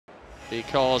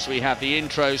because we have the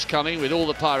intros coming with all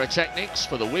the pyrotechnics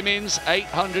for the women's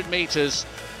 800 metres.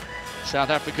 South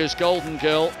Africa's golden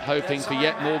girl hoping for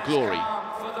yet more glory.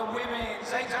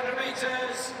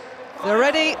 They're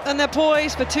ready and they're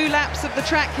poised for 2 laps of the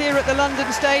track here at the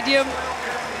London Stadium.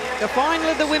 The final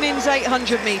of the women's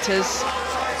 800 metres.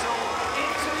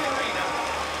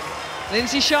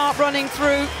 Lindsay Sharp running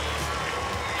through.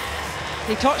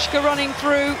 Hitochka running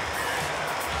through.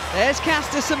 There's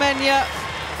Caster Semenya,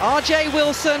 RJ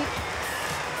Wilson,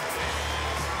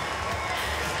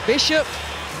 Bishop,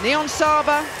 Neon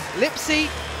Saba, Lipsy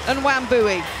and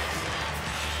Wambui.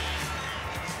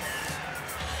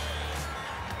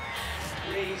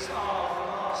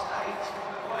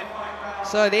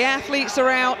 So the athletes are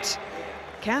out.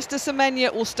 Caster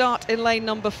Semenya will start in lane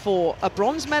number 4. A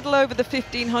bronze medal over the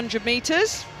 1500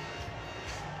 metres.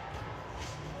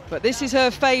 But this is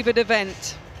her favoured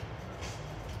event.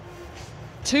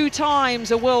 2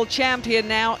 times a world champion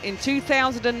now, in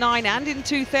 2009 and in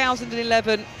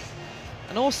 2011.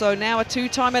 And also now a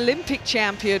 2-time Olympic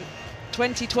champion,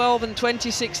 2012 and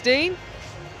 2016.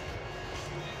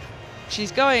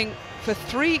 She's going for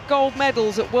 3 gold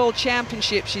medals at World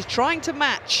Championships. She's trying to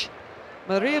match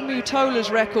Maria Mutola's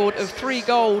record of 3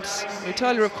 golds.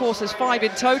 Mutola, of course, has 5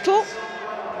 in total.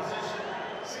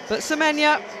 But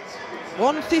Semenya,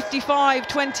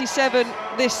 1:55.27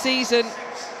 this season,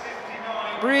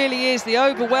 really is the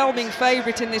overwhelming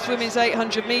favourite in this women's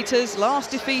 800 metres.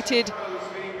 Last defeated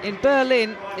in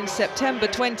Berlin in September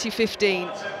 2015.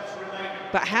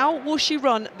 But how will she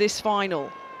run this final?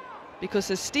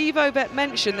 Because as Steve Ovett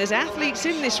mentioned, there's athletes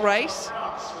in this race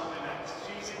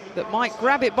that might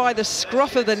grab it by the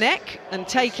scruff of the neck and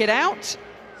take it out.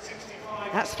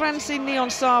 That's Francine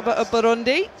Niyonsaba of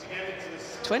Burundi,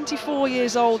 24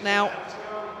 years old now,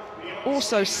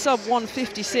 also sub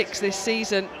 156 this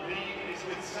season.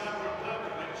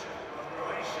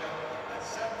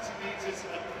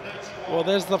 Well,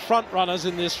 there's the front runners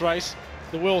in this race,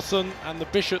 the Wilson and the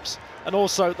Bishops, and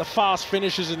also the fast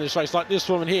finishers in this race, like this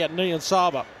woman here,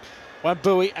 Niyonsaba,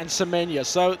 Wambui and Semenya.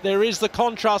 So there is the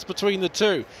contrast between the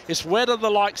two. It's whether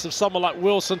the likes of someone like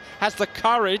Wilson has the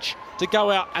courage to go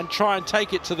out and try and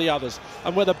take it to the others,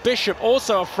 and whether Bishop,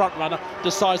 also a front runner,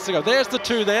 decides to go. There's the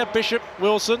 2 there, Bishop,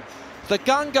 Wilson. If the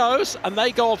gun goes and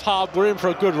they go off hard, we're in for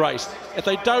a good race. If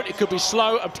they don't, it could be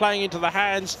slow and playing into the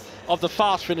hands of the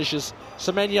fast finishers,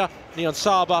 Semenya,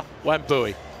 Niyonsaba,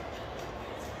 Wambui.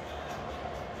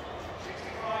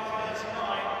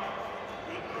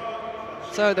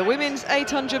 So the women's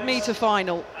 800 metre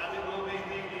final.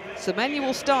 Semenya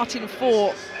will start in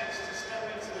 4.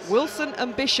 Wilson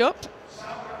and Bishop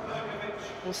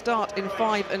will start in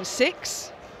 5 and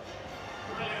 6.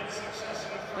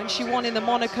 When she won in the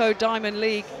Monaco Diamond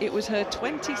League, it was her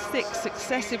 26th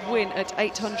successive win at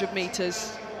 800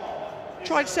 metres.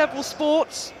 Tried several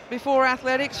sports before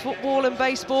athletics, football and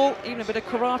baseball, even a bit of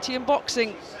karate and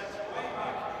boxing.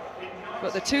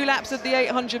 But the 2 laps of the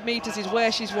 800 metres is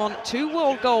where she's won 2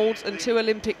 world golds and 2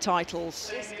 Olympic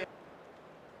titles.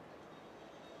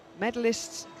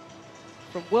 Medalists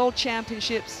from World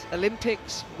Championships,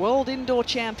 Olympics, World Indoor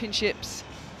Championships,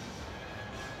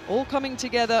 all coming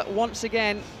together once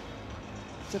again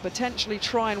to potentially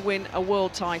try and win a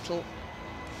world title.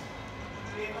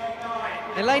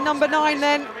 In lane number 9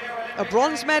 then, a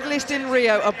bronze medalist in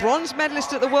Rio, a bronze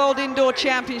medalist at the World Indoor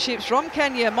Championships from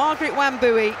Kenya, Margaret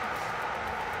Wambui.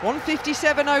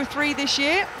 1:57.03 this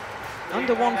year,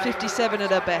 under 1:57 at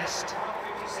her best.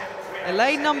 In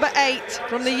lane number 8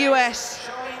 from the US,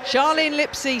 Charlene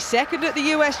Lipsy, 2nd at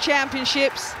the US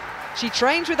Championships. She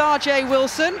trains with RJ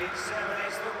Wilson.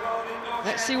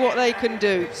 Let's see what they can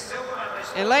do.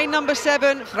 In lane number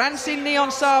 7, Francine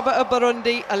Niyonsaba of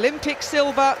Burundi, Olympic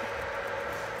silver,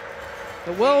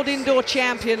 the world indoor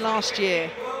champion last year.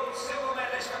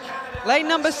 Lane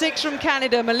number 6 from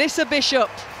Canada, Melissa Bishop,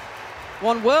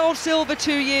 won world silver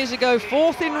 2 years ago,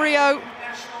 4th in Rio.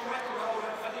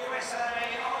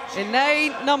 In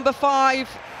lane number 5,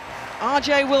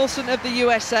 RJ Wilson of the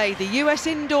USA, the US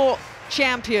indoor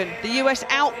champion, the US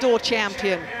outdoor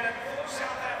champion.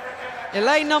 In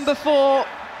lane number 4,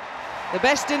 the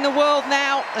best in the world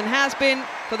now and has been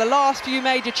for the last few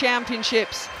major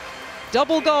championships.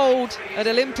 Double gold at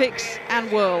Olympics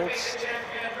and Worlds.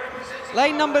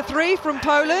 Lane number 3 from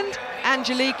Poland,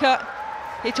 Angelika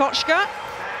Hitochka.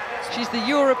 She's the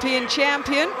European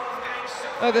champion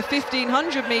over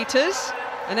 1500 metres.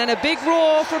 And then a big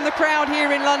roar from the crowd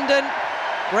here in London.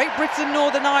 Great Britain,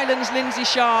 Northern Ireland's Lindsay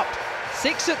Sharp,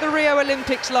 6th at the Rio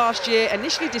Olympics last year,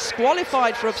 initially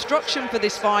disqualified for obstruction for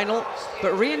this final,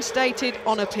 but reinstated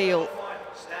on appeal.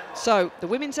 So the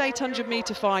women's 800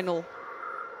 metre final.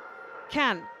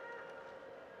 Can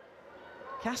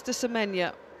Caster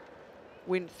Semenya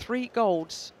win 3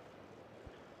 golds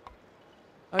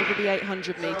over the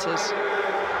 800 metres.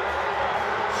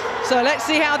 So let's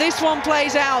see how this one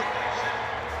plays out.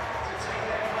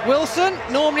 Wilson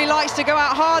normally likes to go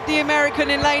out hard, the American,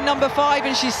 in lane number 5,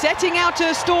 and she's setting out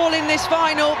her stall in this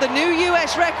final. The new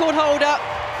US record holder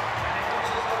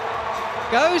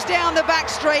goes down the back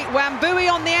straight.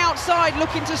 Wambui on the outside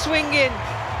looking to swing in.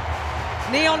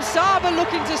 Neon Saba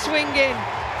looking to swing in.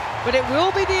 But it will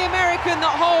be the American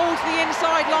that holds the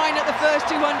inside line at the first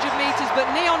 200 metres. But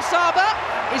Neon Saba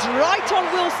is right on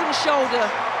Wilson's shoulder.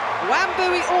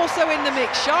 Wambui also in the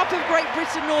mix. Sharp of Great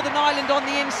Britain, Northern Ireland on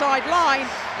the inside line,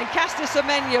 and Caster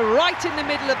Semenya right in the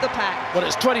middle of the pack. Well,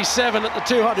 it's 27 at the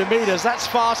 200 metres. That's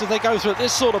fast as they go through at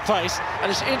this sort of pace.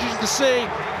 And it's interesting to see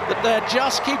that they're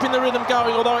just keeping the rhythm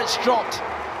going, although it's dropped.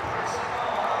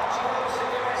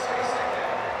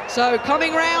 So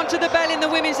coming round to the bell in the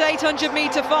women's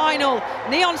 800-metre final,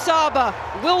 Neon Saba,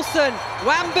 Wilson,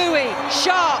 Wambui,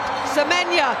 Sharp,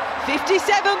 Semenya,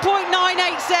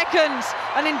 57.98 seconds.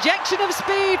 An injection of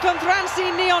speed from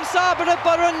Francine Neon Saba of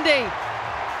Burundi.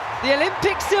 The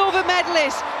Olympic silver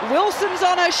medalist. Wilson's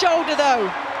on her shoulder though.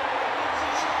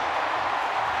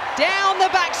 Down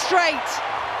the back straight.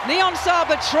 Neon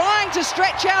Saba trying to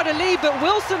stretch out a lead, but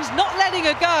Wilson's not letting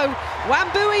her go.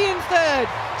 Wambui in 3rd.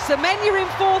 Semenya in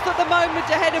 4th at the moment,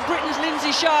 ahead of Britain's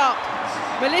Lindsay Sharp.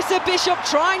 Melissa Bishop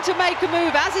trying to make a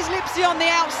move, as is Lipsy on the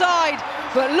outside.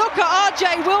 But look at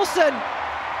RJ Wilson.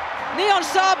 Neon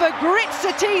Saba grits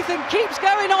her teeth and keeps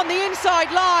going on the inside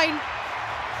line.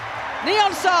 Neon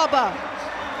Saba,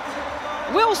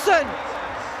 Wilson,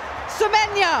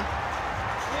 Semenya.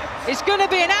 It's going to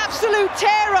be an absolute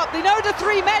tear-up. They know the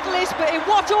 3 medalists, but in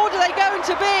what order are they going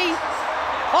to be?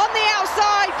 On the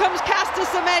outside comes Caster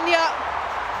Semenya.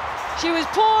 She was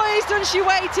poised and she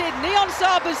waited. Neon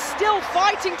Saba's still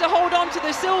fighting to hold on to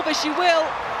the silver. She will.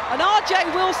 And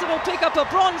RJ Wilson will pick up a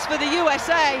bronze for the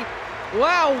USA.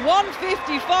 Wow,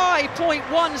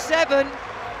 155.17.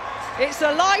 It's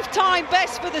a lifetime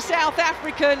best for the South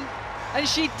African. And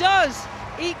she does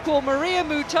equal Maria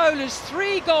Mutola's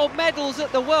 3 gold medals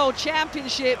at the World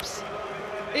Championships.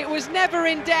 It was never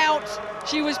in doubt.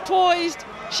 She was poised,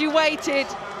 she waited.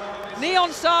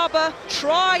 Neon Saba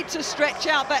tried to stretch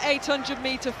out that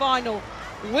 800-metre final.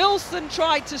 Wilson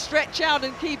tried to stretch out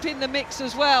and keep in the mix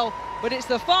as well, but it's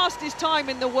the fastest time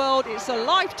in the world. It's a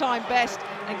lifetime best,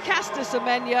 and Caster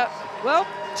Semenya, well,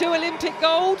 2 Olympic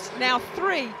golds, now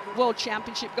 3 World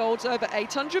Championship golds over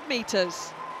 800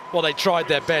 metres. Well, they tried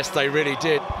their best, they really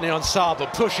did. Neon Saba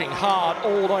pushing hard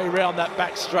all the way around that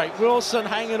back straight. Wilson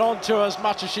hanging on to her as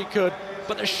much as she could.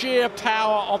 But the sheer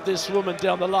power of this woman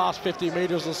down the last 50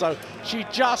 metres or so, she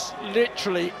just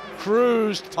literally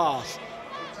cruised past.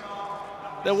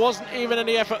 There wasn't even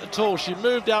any effort at all. She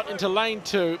moved out into lane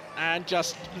 2 and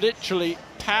just literally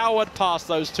powered past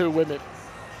those 2 women.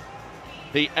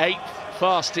 The 8th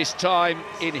fastest time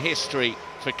in history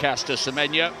for Caster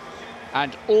Semenya.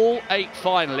 And all 8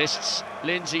 finalists,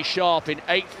 Lindsay Sharp in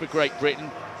 8th for Great Britain,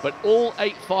 but all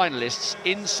 8 finalists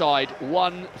inside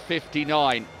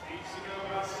 1:59.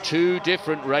 2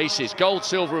 different races, gold,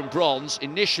 silver and bronze,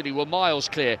 initially were miles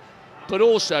clear, but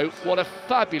also what a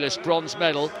fabulous bronze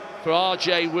medal for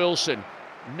RJ Wilson,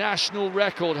 national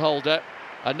record holder.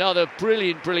 Another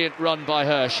brilliant run by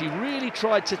her. She really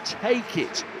tried to take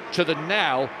it to the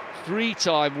now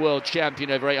 3-time world champion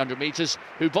over 800 metres,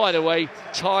 who, by the way,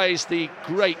 ties the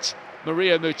great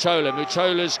Maria Mutola.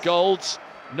 Mutola's golds,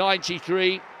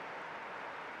 93,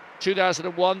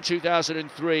 2001,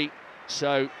 2003.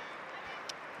 So,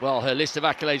 well, her list of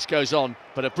accolades goes on,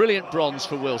 but a brilliant bronze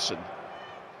for Wilson.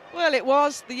 Well, it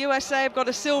was. The USA have got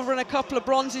a silver and a couple of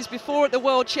bronzes before at the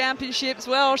World Championships.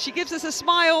 Well, she gives us a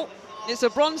smile. It's a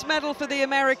bronze medal for the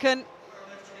American.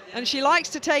 And she likes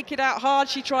to take it out hard.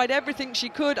 She tried everything she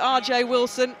could, RJ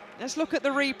Wilson. Let's look at the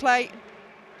replay.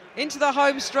 Into the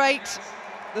home straight.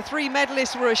 The 3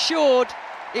 medalists were assured.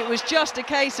 It was just a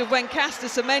case of when Caster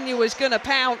Semenya was going to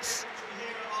pounce.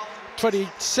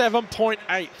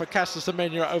 27.8 for Caster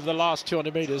Semenya over the last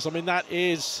 200 metres. I mean, that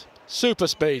is super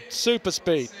speed, super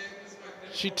speed.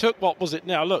 She took, what was it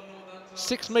now? Look,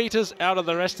 6 metres out of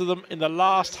the rest of them in the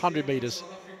last 100 metres.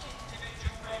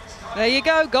 There you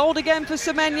go, gold again for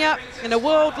Semenya in a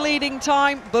world-leading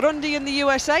time. Burundi and the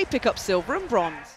USA pick up silver and bronze.